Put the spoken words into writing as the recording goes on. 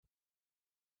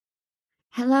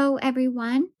Hello,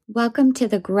 everyone. Welcome to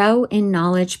the Grow in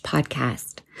Knowledge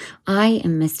podcast. I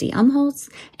am Misty Umholtz,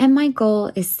 and my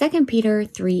goal is 2 Peter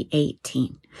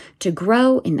 3:18, to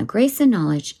grow in the grace and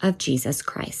knowledge of Jesus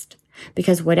Christ.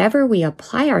 Because whatever we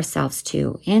apply ourselves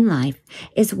to in life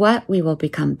is what we will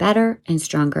become better and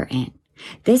stronger in.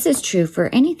 This is true for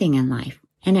anything in life,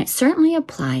 and it certainly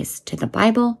applies to the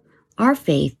Bible, our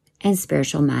faith, and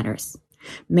spiritual matters.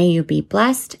 May you be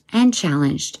blessed and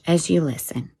challenged as you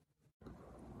listen.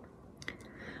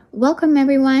 Welcome,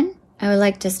 everyone. I would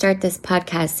like to start this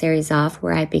podcast series off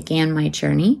where I began my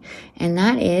journey, and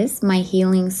that is my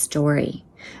healing story.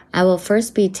 I will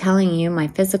first be telling you my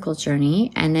physical journey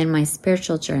and then my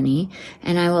spiritual journey,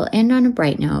 and I will end on a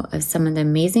bright note of some of the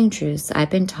amazing truths I've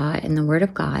been taught in the Word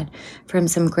of God from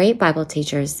some great Bible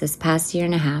teachers this past year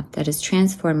and a half that has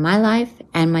transformed my life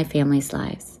and my family's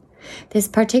lives. This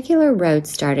particular road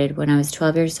started when I was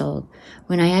 12 years old,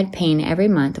 when I had pain every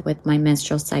month with my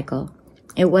menstrual cycle.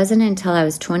 It wasn't until I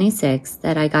was 26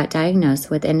 that I got diagnosed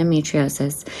with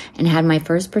endometriosis and had my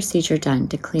first procedure done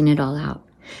to clean it all out.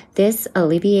 This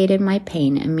alleviated my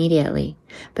pain immediately,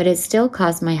 but it still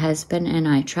caused my husband and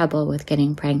I trouble with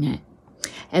getting pregnant.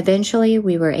 Eventually,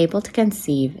 we were able to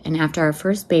conceive, and after our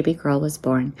first baby girl was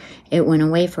born, it went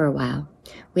away for a while.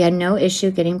 We had no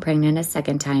issue getting pregnant a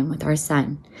second time with our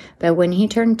son, but when he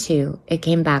turned 2, it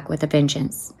came back with a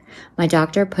vengeance. My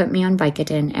doctor put me on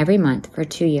Vicodin every month for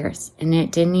 2 years, and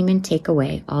it didn't even take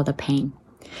away all the pain.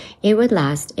 It would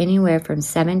last anywhere from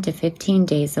 7 to 15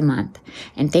 days a month,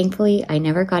 and thankfully I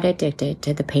never got addicted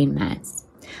to the pain meds.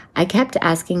 I kept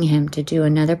asking him to do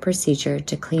another procedure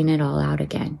to clean it all out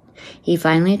again. He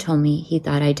finally told me he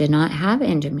thought I did not have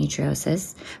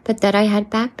endometriosis, but that I had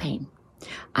back pain.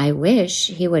 I wish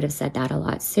he would have said that a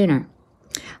lot sooner.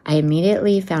 I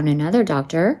immediately found another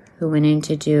doctor who went in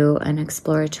to do an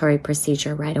exploratory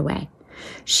procedure right away.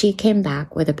 She came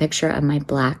back with a picture of my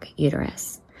black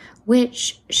uterus,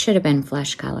 which should have been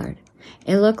flesh-colored.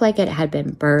 It looked like it had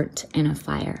been burnt in a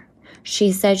fire.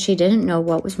 She said she didn't know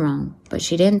what was wrong, but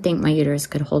she didn't think my uterus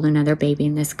could hold another baby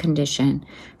in this condition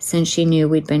since she knew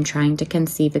we'd been trying to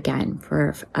conceive again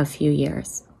for a few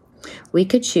years. We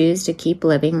could choose to keep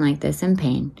living like this in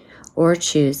pain, or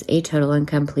choose a total and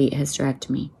complete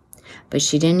hysterectomy. But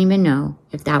she didn't even know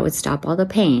if that would stop all the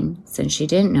pain, since she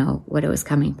didn't know what it was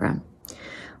coming from.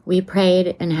 We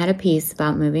prayed and had a peace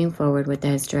about moving forward with the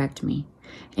hysterectomy.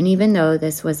 And even though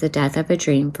this was the death of a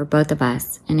dream for both of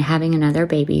us and having another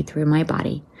baby through my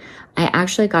body, I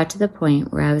actually got to the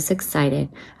point where I was excited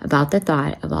about the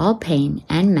thought of all pain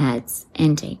and meds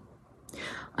ending.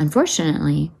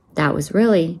 Unfortunately, that was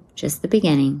really just the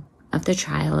beginning of the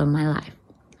trial of my life.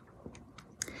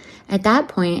 At that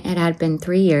point, it had been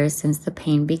 3 years since the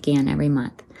pain began every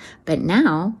month. But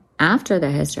now, after the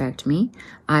hysterectomy,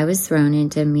 I was thrown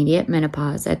into immediate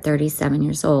menopause at 37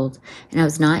 years old, and I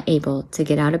was not able to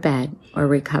get out of bed or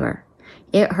recover.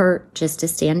 It hurt just to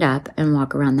stand up and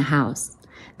walk around the house.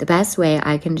 The best way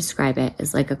I can describe it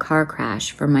is like a car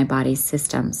crash for my body's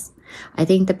systems. I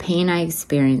think the pain I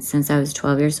experienced since I was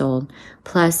 12 years old,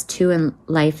 plus 2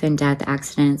 life and death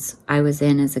accidents I was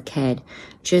in as a kid,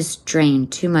 just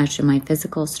drained too much of my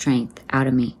physical strength out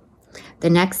of me. The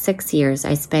next 6 years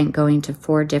I spent going to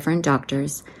 4 different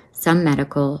doctors, some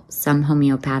medical, some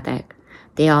homeopathic.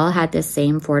 They all had the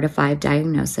same 4 to 5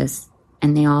 diagnoses,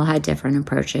 and they all had different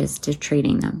approaches to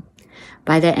treating them.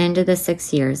 By the end of the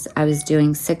 6 years, I was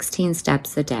doing 16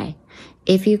 steps a day,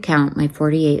 if you count my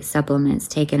 48 supplements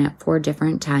taken at 4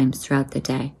 different times throughout the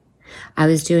day. I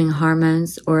was doing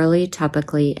hormones orally,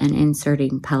 topically, and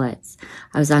inserting pellets.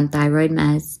 I was on thyroid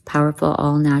meds, powerful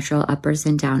all-natural uppers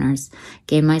and downers,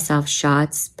 gave myself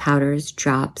shots, powders,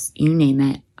 drops, you name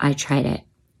it, I tried it.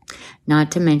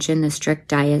 Not to mention the strict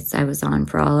diets I was on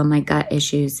for all of my gut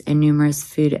issues and numerous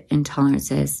food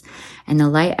intolerances, and the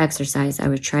light exercise I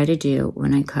would try to do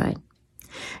when I could.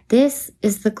 This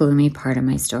is the gloomy part of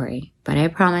my story, but I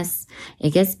promise it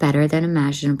gets better than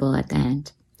imaginable at the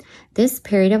end. This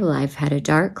period of life had a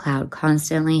dark cloud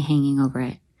constantly hanging over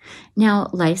it. Now,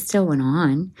 life still went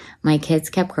on. My kids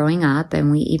kept growing up,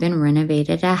 and we even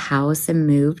renovated a house and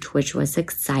moved, which was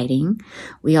exciting.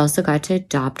 We also got to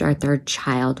adopt our 3rd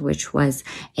child, which was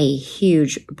a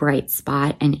huge bright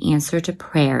spot and answer to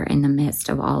prayer in the midst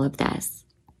of all of this.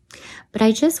 But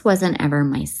I just wasn't ever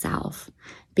myself.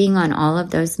 Being on all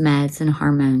of those meds and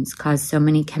hormones caused so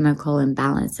many chemical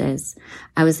imbalances.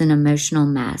 I was an emotional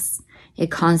mess. It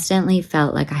constantly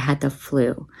felt like I had the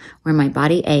flu, where my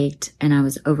body ached and I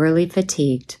was overly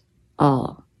fatigued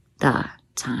all the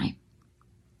time.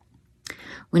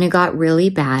 When it got really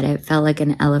bad, it felt like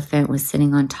an elephant was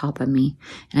sitting on top of me,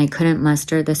 and I couldn't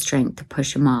muster the strength to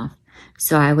push him off.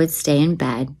 So I would stay in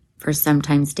bed for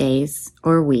sometimes days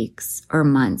or weeks or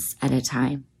months at a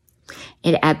time.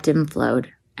 It ebbed and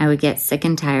flowed. I would get sick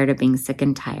and tired of being sick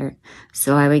and tired.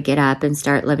 So I would get up and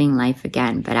start living life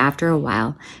again. But after a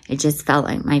while, it just felt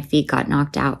like my feet got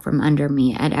knocked out from under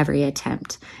me at every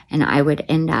attempt, and I would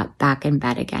end up back in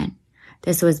bed again.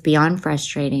 This was beyond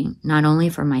frustrating, not only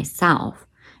for myself.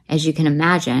 As you can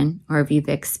imagine, or if you've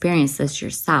experienced this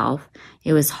yourself,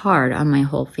 it was hard on my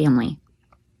whole family.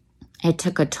 It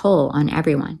took a toll on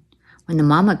everyone. When the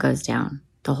mama goes down,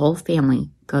 the whole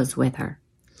family goes with her.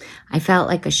 I felt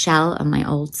like a shell of my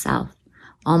old self.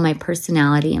 All my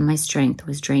personality and my strength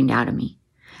was drained out of me.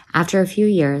 After a few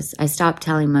years, I stopped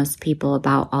telling most people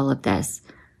about all of this,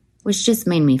 which just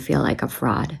made me feel like a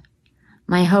fraud.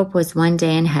 My hope was one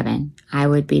day in heaven, I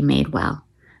would be made well,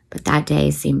 but that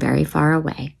day seemed very far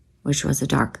away, which was a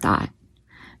dark thought.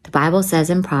 The Bible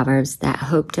says in Proverbs that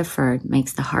hope deferred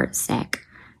makes the heart sick,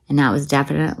 and that was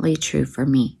definitely true for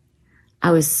me.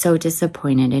 I was so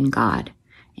disappointed in God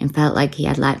and felt like he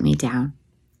had let me down.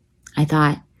 I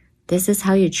thought, this is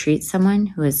how you treat someone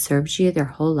who has served you their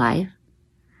whole life?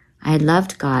 I had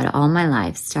loved God all my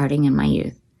life, starting in my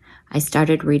youth. I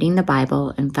started reading the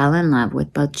Bible and fell in love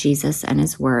with both Jesus and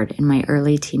his word in my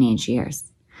early teenage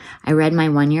years. I read my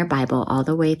one-year Bible all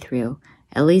the way through,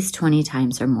 at least 20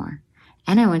 times or more,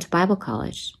 and I went to Bible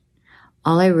college.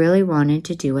 All I really wanted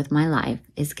to do with my life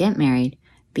is get married,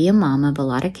 be a mom of a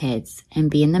lot of kids, and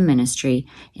be in the ministry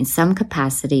in some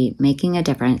capacity, making a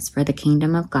difference for the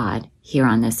kingdom of God here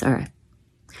on this earth.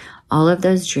 All of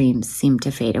those dreams seemed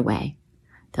to fade away.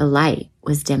 The light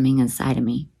was dimming inside of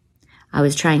me. I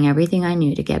was trying everything I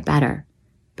knew to get better,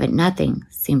 but nothing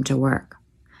seemed to work.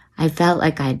 I felt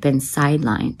like I had been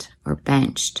sidelined or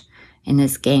benched in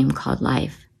this game called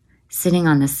life, sitting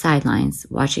on the sidelines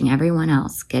watching everyone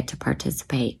else get to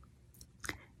participate.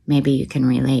 Maybe you can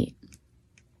relate.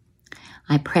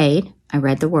 I prayed, I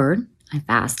read the word, I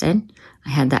fasted, I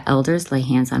had the elders lay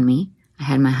hands on me, I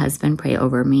had my husband pray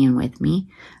over me and with me.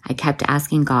 I kept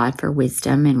asking God for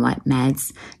wisdom in what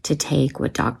meds to take,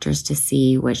 what doctors to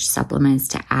see, which supplements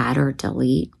to add or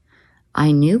delete.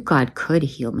 I knew God could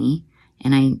heal me,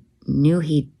 and I knew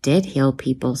he did heal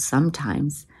people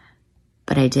sometimes,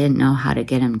 but I didn't know how to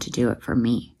get him to do it for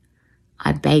me.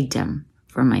 I begged him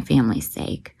for my family's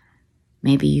sake.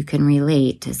 Maybe you can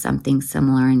relate to something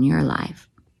similar in your life.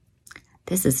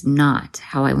 This is not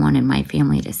how I wanted my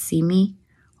family to see me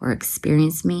or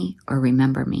experience me or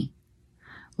remember me.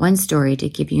 One story to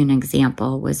give you an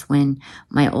example was when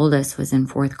my oldest was in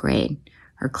 4th grade.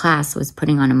 Her class was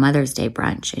putting on a Mother's Day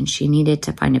brunch, and she needed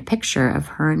to find a picture of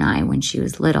her and I when she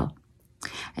was little.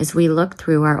 As we looked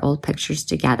through our old pictures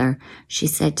together, she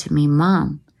said to me,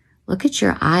 "Mom, look at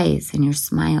your eyes and your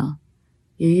smile.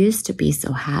 You used to be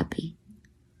so happy."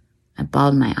 I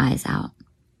bawled my eyes out.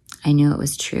 I knew it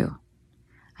was true.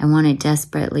 I wanted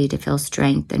desperately to feel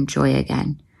strength and joy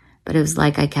again, but it was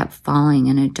like I kept falling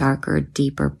in a darker,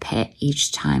 deeper pit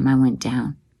each time I went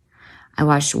down. I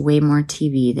watched way more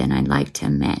TV than I'd like to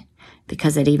admit,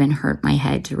 because it even hurt my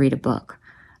head to read a book,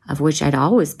 of which I'd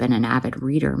always been an avid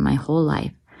reader my whole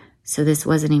life, so this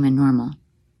wasn't even normal.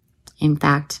 In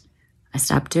fact, I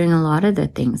stopped doing a lot of the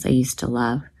things I used to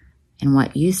love and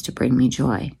what used to bring me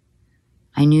joy.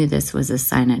 I knew this was a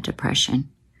sign of depression,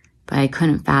 but I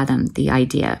couldn't fathom the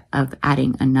idea of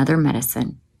adding another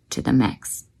medicine to the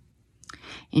mix.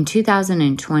 In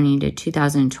 2020 to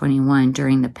 2021,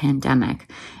 during the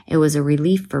pandemic, it was a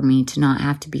relief for me to not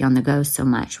have to be on the go so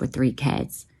much with 3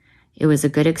 kids. It was a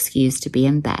good excuse to be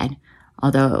in bed,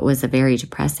 although it was a very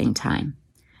depressing time.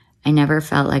 I never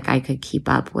felt like I could keep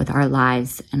up with our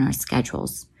lives and our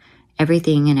schedules.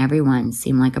 Everything and everyone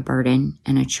seemed like a burden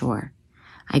and a chore.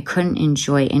 I couldn't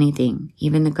enjoy anything,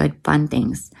 even the good fun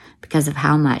things, because of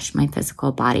how much my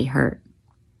physical body hurt.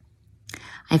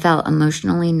 I felt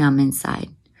emotionally numb inside.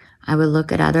 I would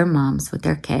look at other moms with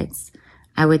their kids.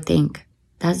 I would think,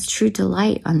 that's true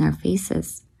delight on their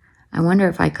faces. I wonder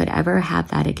if I could ever have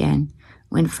that again,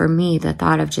 when for me, the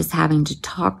thought of just having to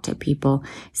talk to people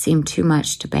seemed too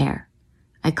much to bear.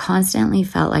 I constantly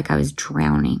felt like I was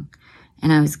drowning,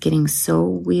 and I was getting so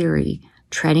weary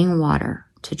treading water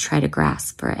to try to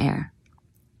grasp for air.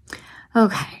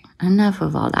 Okay, enough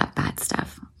of all that bad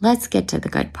stuff. Let's get to the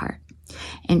good part.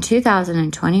 In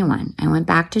 2021, I went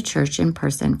back to church in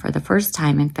person for the first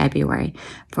time in February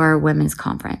for our women's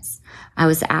conference. I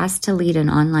was asked to lead an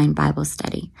online Bible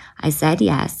study. I said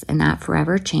yes, and that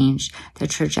forever changed the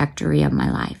trajectory of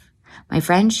my life. My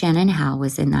friend Shannon Howe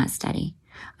was in that study.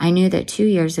 I knew that 2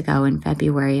 years ago in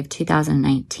February of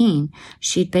 2019,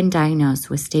 she'd been diagnosed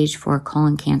with stage 4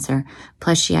 colon cancer,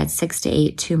 plus she had 6 to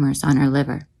 8 tumors on her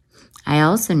liver. I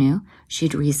also knew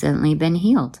she'd recently been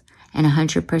healed and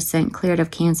 100% cleared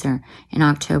of cancer in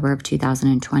October of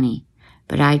 2020,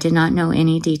 but I did not know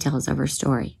any details of her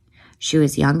story. She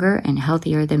was younger and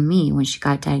healthier than me when she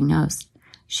got diagnosed.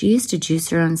 She used to juice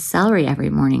her own celery every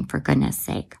morning, for goodness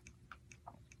sake.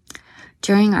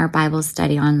 During our Bible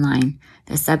study online,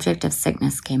 the subject of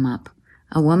sickness came up.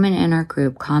 A woman in our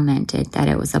group commented that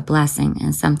it was a blessing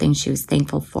and something she was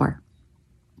thankful for.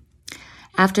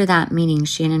 After that meeting,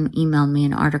 Shannon emailed me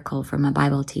an article from a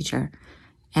Bible teacher.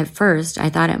 At first, I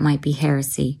thought it might be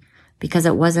heresy because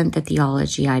it wasn't the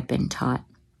theology I'd been taught.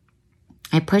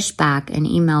 I pushed back and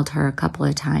emailed her a couple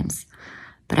of times,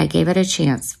 but I gave it a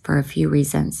chance for a few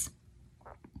reasons.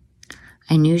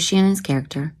 I knew Shannon's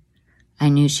character. I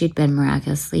knew she'd been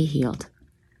miraculously healed.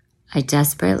 I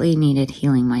desperately needed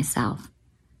healing myself.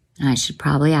 And I should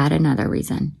probably add another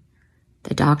reason.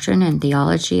 The doctrine and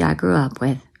theology I grew up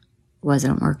with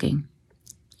wasn't working.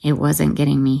 It wasn't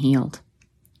getting me healed.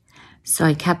 So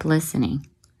I kept listening.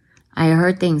 I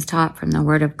heard things taught from the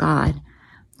Word of God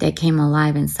that came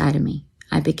alive inside of me.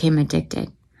 I became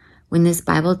addicted. When this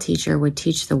Bible teacher would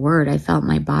teach the Word, I felt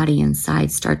my body inside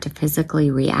start to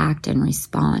physically react and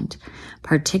respond,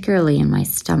 particularly in my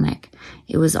stomach.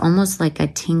 It was almost like a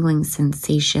tingling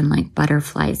sensation like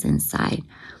butterflies inside,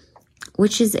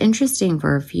 which is interesting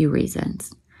for a few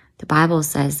reasons. The Bible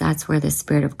says that's where the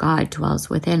Spirit of God dwells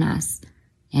within us,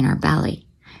 in our belly.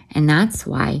 And that's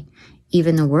why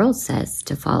even the world says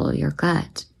to follow your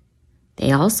gut.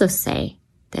 They also say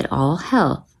that all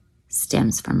health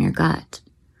stems from your gut.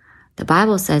 The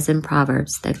Bible says in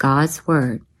Proverbs that God's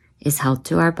Word is health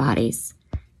to our bodies,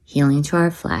 healing to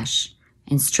our flesh,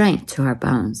 and strength to our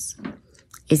bones.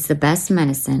 It's the best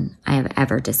medicine I have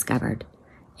ever discovered.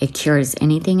 It cures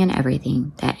anything and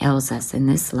everything that ails us in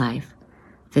this life,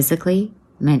 physically,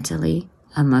 mentally,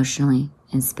 emotionally,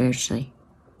 and spiritually.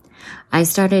 I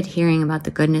started hearing about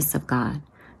the goodness of God,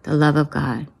 the love of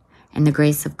God, and the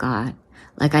grace of God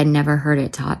like I'd never heard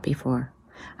it taught before.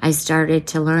 I started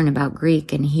to learn about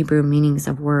Greek and Hebrew meanings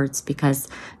of words because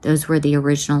those were the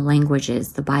original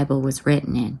languages the Bible was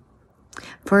written in.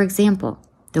 For example,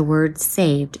 the word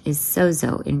saved is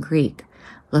sozo in Greek.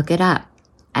 Look it up.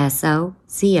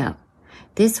 S-O-Z-O.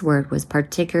 This word was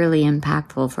particularly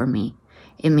impactful for me.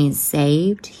 It means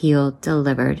saved, healed,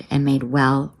 delivered, and made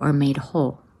well or made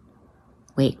whole.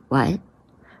 Wait, what?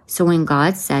 So when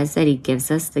God says that He gives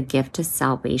us the gift of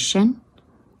salvation,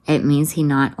 it means He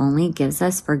not only gives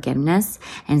us forgiveness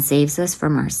and saves us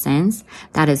from our sins,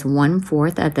 that is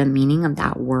 1/4 of the meaning of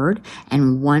that word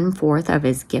and 1/4 of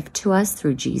His gift to us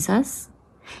through Jesus.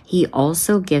 He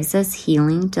also gives us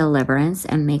healing, deliverance,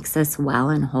 and makes us well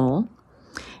and whole.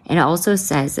 It also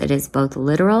says it is both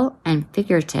literal and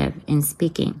figurative in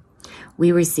speaking.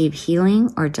 We receive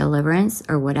healing or deliverance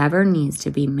or whatever needs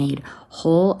to be made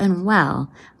whole and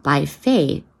well by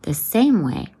faith the same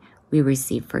way we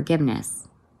receive forgiveness.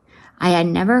 I had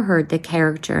never heard the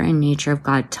character and nature of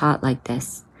God taught like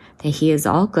this, that He is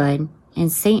all good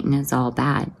and Satan is all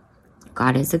bad.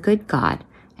 God is a good God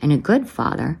and a good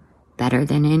Father, better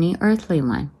than any earthly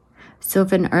one. So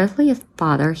if an earthly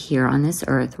father here on this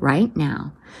earth right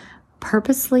now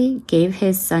purposely gave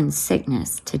his son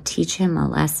sickness to teach him a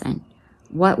lesson,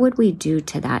 what would we do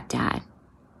to that dad?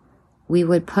 We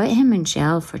would put him in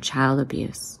jail for child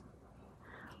abuse.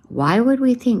 Why would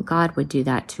we think God would do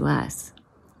that to us?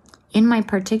 In my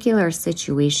particular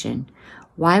situation,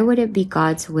 why would it be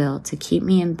God's will to keep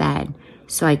me in bed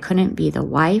so I couldn't be the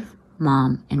wife,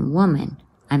 mom, and woman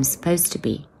I'm supposed to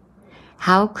be?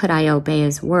 How could I obey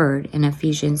His word in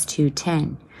Ephesians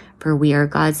 2:10? For we are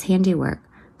God's handiwork,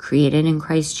 created in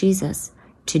Christ Jesus,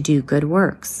 to do good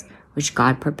works, which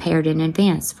God prepared in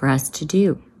advance for us to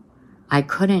do. I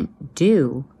couldn't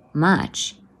do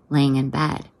much laying in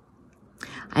bed.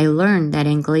 I learned that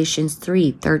in Galatians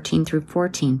 3:13 through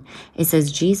 14, it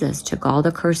says Jesus took all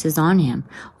the curses on Him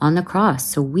on the cross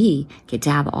so we get to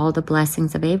have all the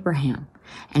blessings of Abraham.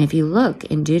 And if you look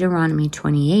in Deuteronomy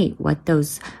 28, what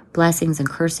those blessings and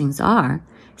cursings are,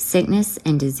 sickness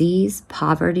and disease,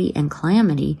 poverty and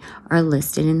calamity are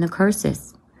listed in the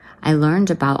curses. I learned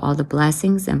about all the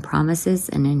blessings and promises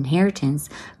and inheritance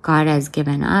God has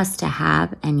given us to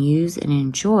have and use and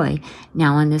enjoy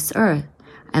now on this earth.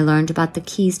 I learned about the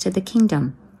keys to the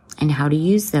kingdom and how to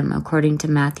use them according to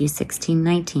Matthew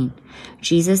 16:19.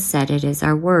 Jesus said it is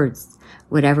our words.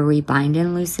 Whatever we bind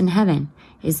and loose in heaven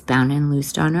is bound and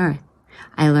loosed on earth.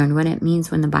 I learned what it means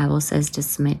when the Bible says to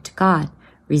submit to God,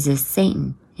 resist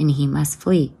Satan, and he must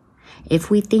flee.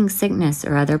 If we think sickness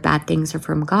or other bad things are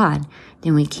from God,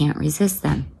 then we can't resist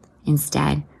them.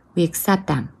 Instead, we accept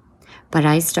them. But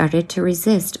I started to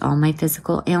resist all my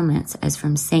physical ailments as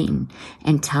from Satan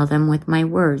and tell them with my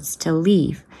words to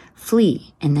leave,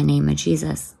 flee in the name of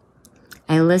Jesus.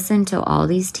 I listened to all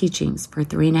these teachings for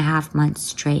 3.5 months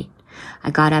straight.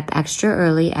 I got up extra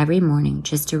early every morning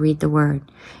just to read the Word.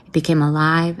 It became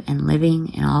alive and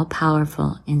living and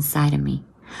all-powerful inside of me.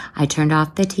 I turned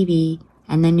off the TV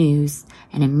and the news,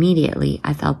 and immediately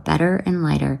I felt better and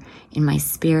lighter in my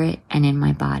spirit and in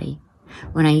my body.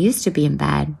 When I used to be in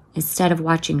bed, instead of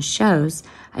watching shows,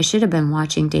 I should have been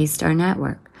watching Daystar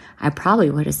Network. I probably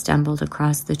would have stumbled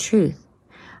across the truth.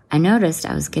 I noticed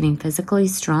I was getting physically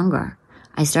stronger.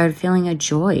 I started feeling a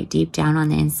joy deep down on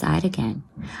the inside again.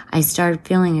 I started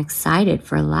feeling excited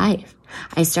for life.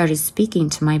 I started speaking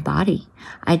to my body.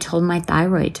 I told my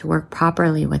thyroid to work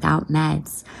properly without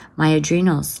meds, my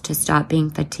adrenals to stop being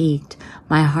fatigued,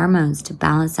 my hormones to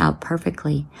balance out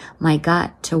perfectly, my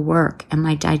gut to work, and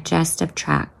my digestive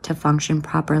tract to function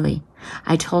properly.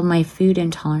 I told my food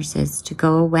intolerances to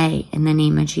go away in the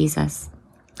name of Jesus.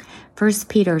 1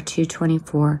 Peter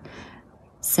 2:24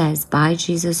 says, by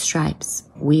Jesus' stripes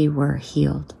we were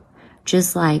healed.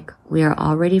 Just like we are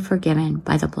already forgiven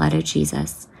by the blood of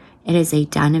Jesus, it is a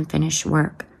done and finished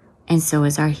work, and so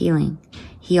is our healing.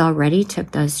 He already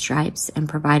took those stripes and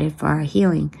provided for our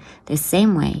healing the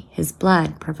same way his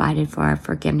blood provided for our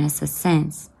forgiveness of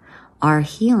sins. Our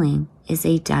healing is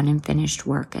a done and finished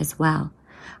work as well.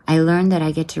 I learned that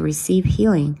I get to receive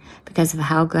healing because of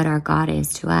how good our God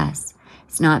is to us.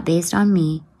 It's not based on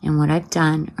me and what I've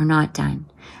done or not done,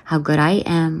 how good I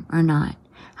am or not,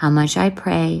 how much I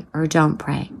pray or don't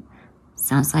pray.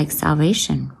 Sounds like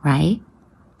salvation, right?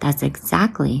 That's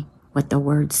exactly what the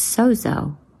word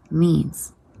sozo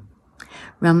means.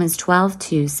 Romans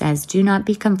 12:2 says, do not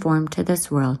be conformed to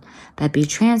this world, but be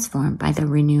transformed by the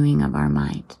renewing of our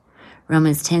mind.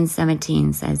 Romans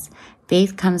 10:17 says,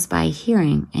 faith comes by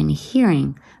hearing, and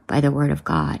hearing by the word of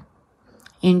God.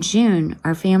 In June,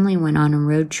 our family went on a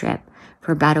road trip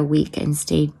for about a week and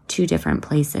stayed 2 different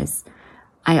places.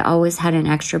 I always had an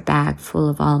extra bag full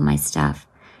of all my stuff.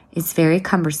 It's very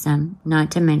cumbersome,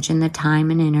 not to mention the time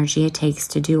and energy it takes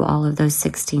to do all of those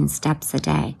 16 steps a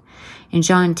day. In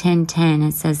John 10:10,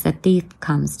 it says the thief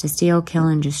comes to steal, kill,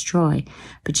 and destroy,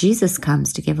 but Jesus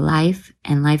comes to give life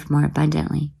and life more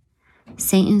abundantly.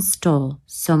 Satan stole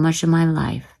so much of my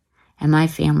life and my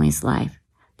family's life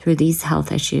through these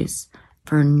health issues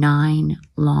for 9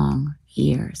 long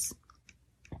years.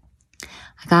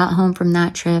 I got home from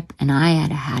that trip and I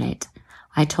had it.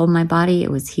 I told my body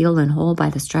it was healed and whole by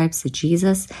the stripes of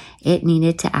Jesus. It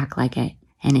needed to act like it,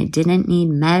 and it didn't need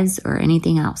meds or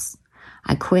anything else.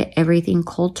 I quit everything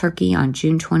cold turkey on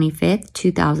June 25th,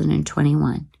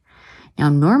 2021. Now,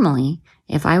 normally,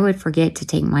 if I would forget to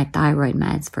take my thyroid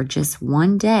meds for just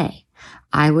one day,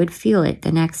 I would feel it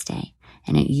the next day,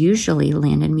 and it usually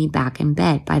landed me back in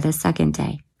bed by the second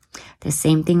day. The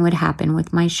same thing would happen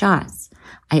with my shots.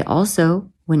 I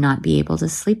also would not be able to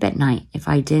sleep at night if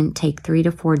I didn't take 3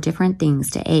 to 4 different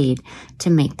things to aid to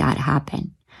make that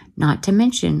happen. Not to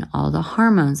mention all the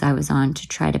hormones I was on to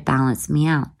try to balance me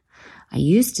out. I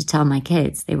used to tell my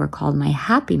kids they were called my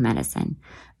happy medicine,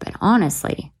 but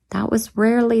honestly, that was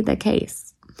rarely the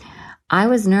case. I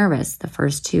was nervous the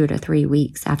first 2 to 3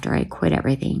 weeks after I quit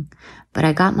everything, but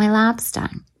I got my labs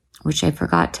done, which I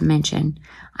forgot to mention.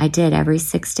 I did every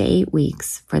 6 to 8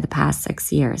 weeks for the past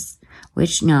 6 years,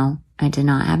 which no, I did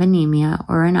not have anemia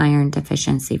or an iron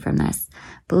deficiency from this.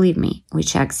 Believe me, we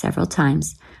checked several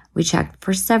times. We checked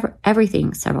for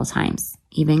everything several times,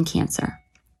 even cancer.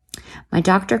 My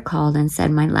doctor called and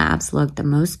said my labs looked the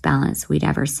most balanced we'd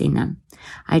ever seen them.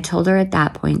 I told her at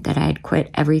that point that I had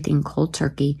quit everything cold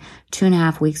turkey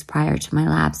 2.5 weeks prior to my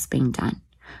labs being done.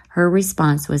 Her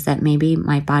response was that maybe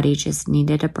my body just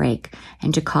needed a break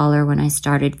and to call her when I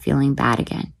started feeling bad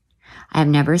again. I have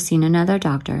never seen another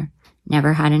doctor,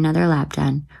 never had another lab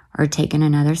done, or taken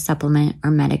another supplement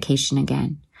or medication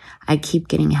again. I keep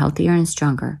getting healthier and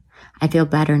stronger. I feel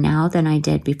better now than I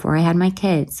did before I had my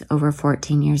kids over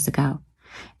 14 years ago.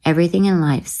 Everything in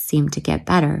life seemed to get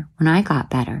better when I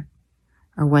got better.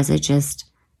 Or was it just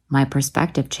my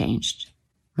perspective changed?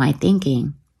 My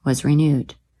thinking was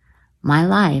renewed. My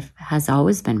life has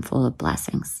always been full of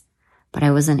blessings, but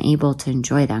I wasn't able to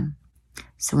enjoy them.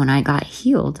 So when I got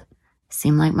healed, it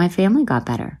seemed like my family got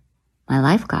better. My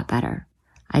life got better.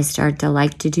 I started to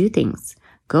like to do things,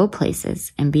 go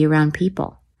places, and be around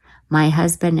people. My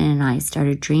husband and I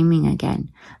started dreaming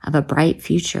again of a bright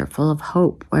future full of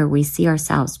hope where we see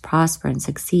ourselves prosper and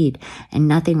succeed and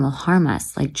nothing will harm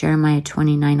us, like Jeremiah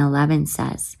 29:11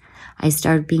 says. I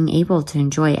started being able to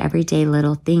enjoy everyday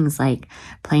little things like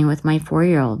playing with my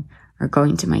 4-year-old or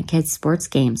going to my kids' sports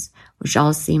games, which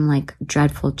all seemed like a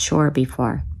dreadful chore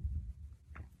before.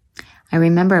 I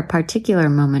remember a particular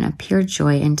moment of pure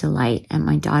joy and delight at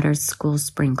my daughter's school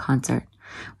spring concert.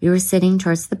 We were sitting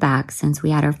towards the back since we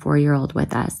had our 4-year-old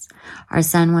with us. Our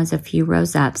son was a few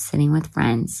rows up sitting with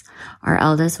friends. Our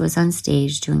eldest was on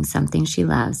stage doing something she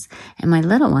loves, and my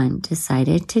little one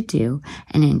decided to do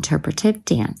an interpretive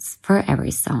dance for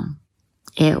every song.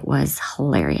 It was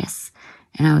hilarious,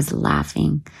 and I was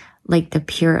laughing like the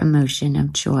pure emotion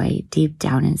of joy deep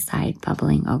down inside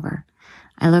bubbling over.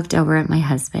 I looked over at my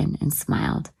husband and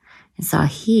smiled and saw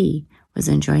he was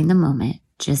enjoying the moment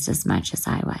just as much as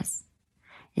I was.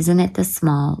 Isn't it the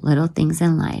small little things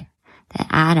in life that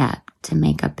add up to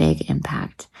make a big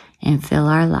impact and fill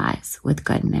our lives with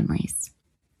good memories?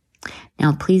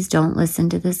 Now, please don't listen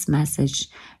to this message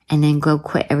and then go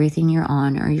quit everything you're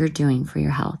on or you're doing for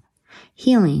your health.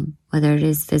 Healing, whether it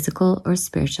is physical or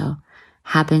spiritual,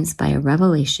 happens by a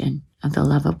revelation of the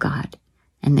love of God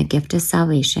and the gift of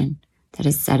salvation that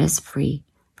has set us free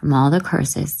from all the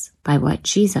curses by what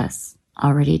Jesus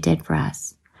already did for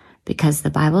us. Because the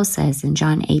Bible says in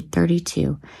John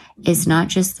 8:32, it's not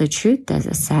just the truth that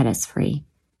has set us free,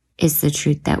 it's the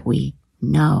truth that we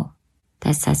know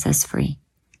that sets us free.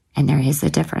 And there is a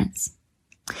difference.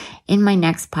 In my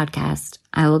next podcast,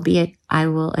 I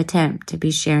will attempt to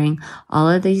be sharing all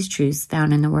of these truths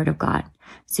found in the Word of God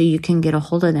so you can get a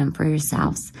hold of them for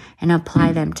yourselves and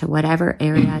apply them to whatever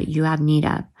area you have need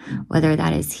of, whether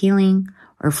that is healing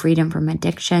or freedom from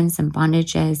addictions and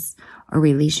bondages or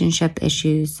relationship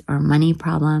issues or money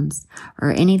problems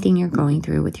or anything you're going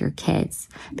through with your kids.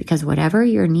 Because whatever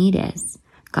your need is,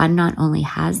 God not only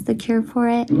has the cure for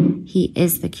it, He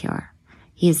is the cure.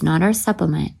 He is not our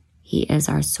supplement. He is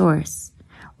our source.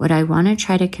 What I want to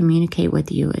try to communicate with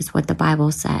you is what the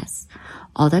Bible says.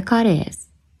 All that God is,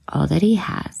 all that He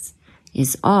has,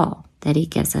 is all that He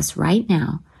gives us right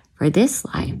now for this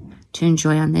life to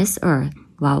enjoy on this earth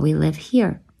while we live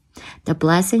here. The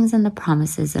blessings and the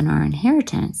promises in our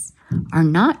inheritance are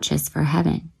not just for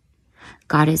heaven.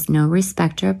 God is no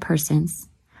respecter of persons.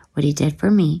 What He did for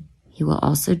me, He will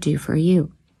also do for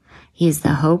you. He is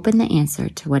the hope and the answer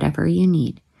to whatever you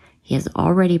need. He has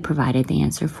already provided the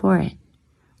answer for it.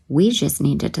 We just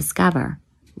need to discover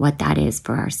what that is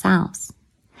for ourselves.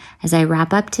 As I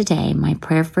wrap up today, my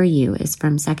prayer for you is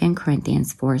from 2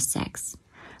 Corinthians 4:6.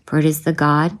 For it is the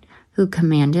God who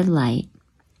commanded light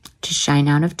to shine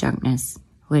out of darkness,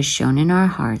 who has shown in our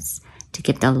hearts to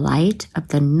give the light of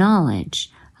the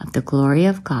knowledge of the glory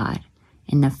of God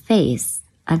in the face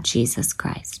of Jesus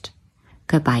Christ.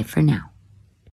 Goodbye for now.